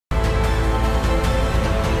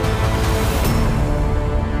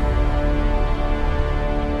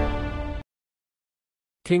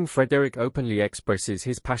King Frederik openly expresses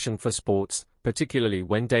his passion for sports, particularly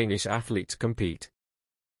when Danish athletes compete.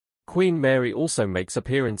 Queen Mary also makes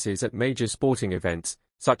appearances at major sporting events,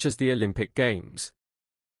 such as the Olympic Games.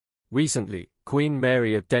 Recently, Queen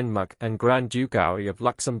Mary of Denmark and Grand Duke Harry of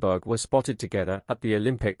Luxembourg were spotted together at the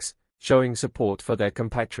Olympics, showing support for their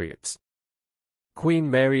compatriots. Queen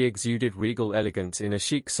Mary exuded regal elegance in a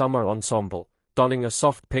chic summer ensemble, donning a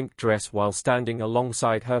soft pink dress while standing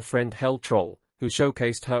alongside her friend Helle Troll, who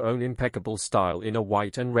showcased her own impeccable style in a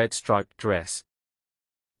white and red striped dress.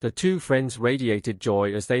 The two friends radiated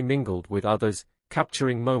joy as they mingled with others,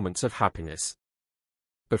 capturing moments of happiness.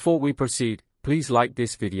 Before we proceed, please like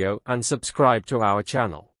this video and subscribe to our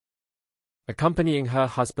channel. Accompanying her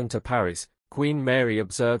husband to Paris, Queen Mary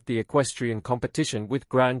observed the equestrian competition with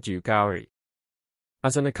Grand Duke Harry.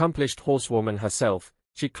 As an accomplished horsewoman herself,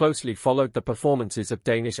 she closely followed the performances of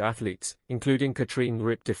Danish athletes, including Katrine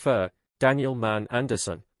Rip de Fer, Daniel Mann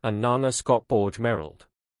Andersen, and Nana Scott Borg Merrild.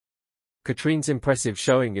 Katrine's impressive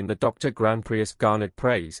showing in the Dr. Grand Prix garnered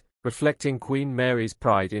praise, reflecting Queen Mary's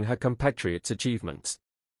pride in her compatriots' achievements.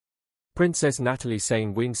 Princess Natalie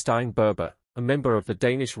Sayn-Wienstein-Berber, a member of the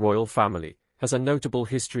Danish royal family, has a notable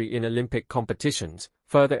history in Olympic competitions,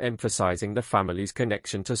 further emphasizing the family's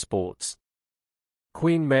connection to sports.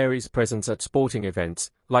 Queen Mary's presence at sporting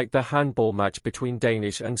events, like the handball match between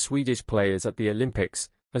Danish and Swedish players at the Olympics,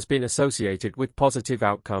 has been associated with positive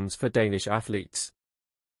outcomes for Danish athletes.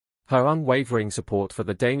 Her unwavering support for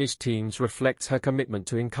the Danish teams reflects her commitment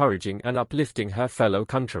to encouraging and uplifting her fellow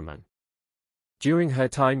countrymen. During her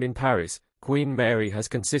time in Paris, Queen Mary has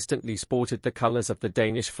consistently sported the colors of the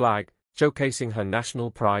Danish flag, showcasing her national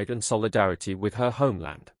pride and solidarity with her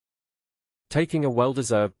homeland. Taking a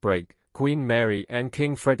well-deserved break, Queen Mary and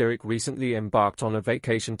King Frederik recently embarked on a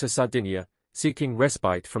vacation to Sardinia, seeking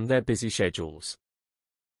respite from their busy schedules.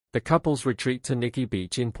 The couple's retreat to Nikki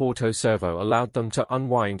Beach in Porto Cervo allowed them to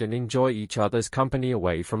unwind and enjoy each other's company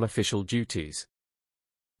away from official duties.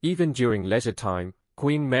 Even during leisure time,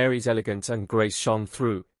 Queen Mary's elegance and grace shone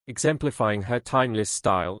through, exemplifying her timeless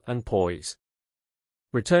style and poise.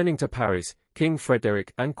 Returning to Paris, King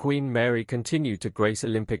Frederik and Queen Mary continued to grace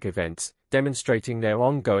Olympic events, demonstrating their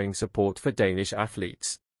ongoing support for Danish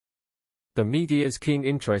athletes. The media's keen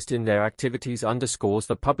interest in their activities underscores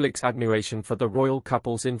the public's admiration for the royal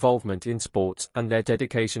couple's involvement in sports and their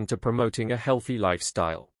dedication to promoting a healthy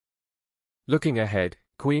lifestyle. Looking ahead,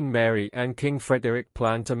 Queen Mary and King Frederik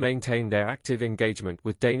plan to maintain their active engagement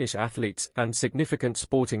with Danish athletes and significant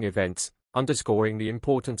sporting events, underscoring the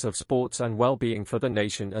importance of sports and well-being for the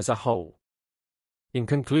nation as a whole. In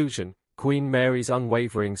conclusion, Queen Mary's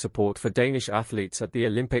unwavering support for Danish athletes at the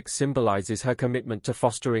Olympics symbolizes her commitment to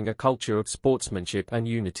fostering a culture of sportsmanship and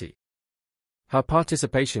unity. Her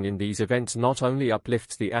participation in these events not only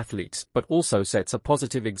uplifts the athletes but also sets a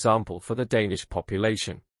positive example for the Danish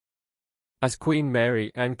population. As Queen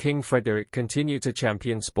Mary and King Frederik continue to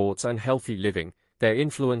champion sports and healthy living, their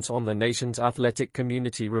influence on the nation's athletic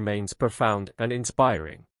community remains profound and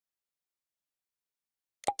inspiring.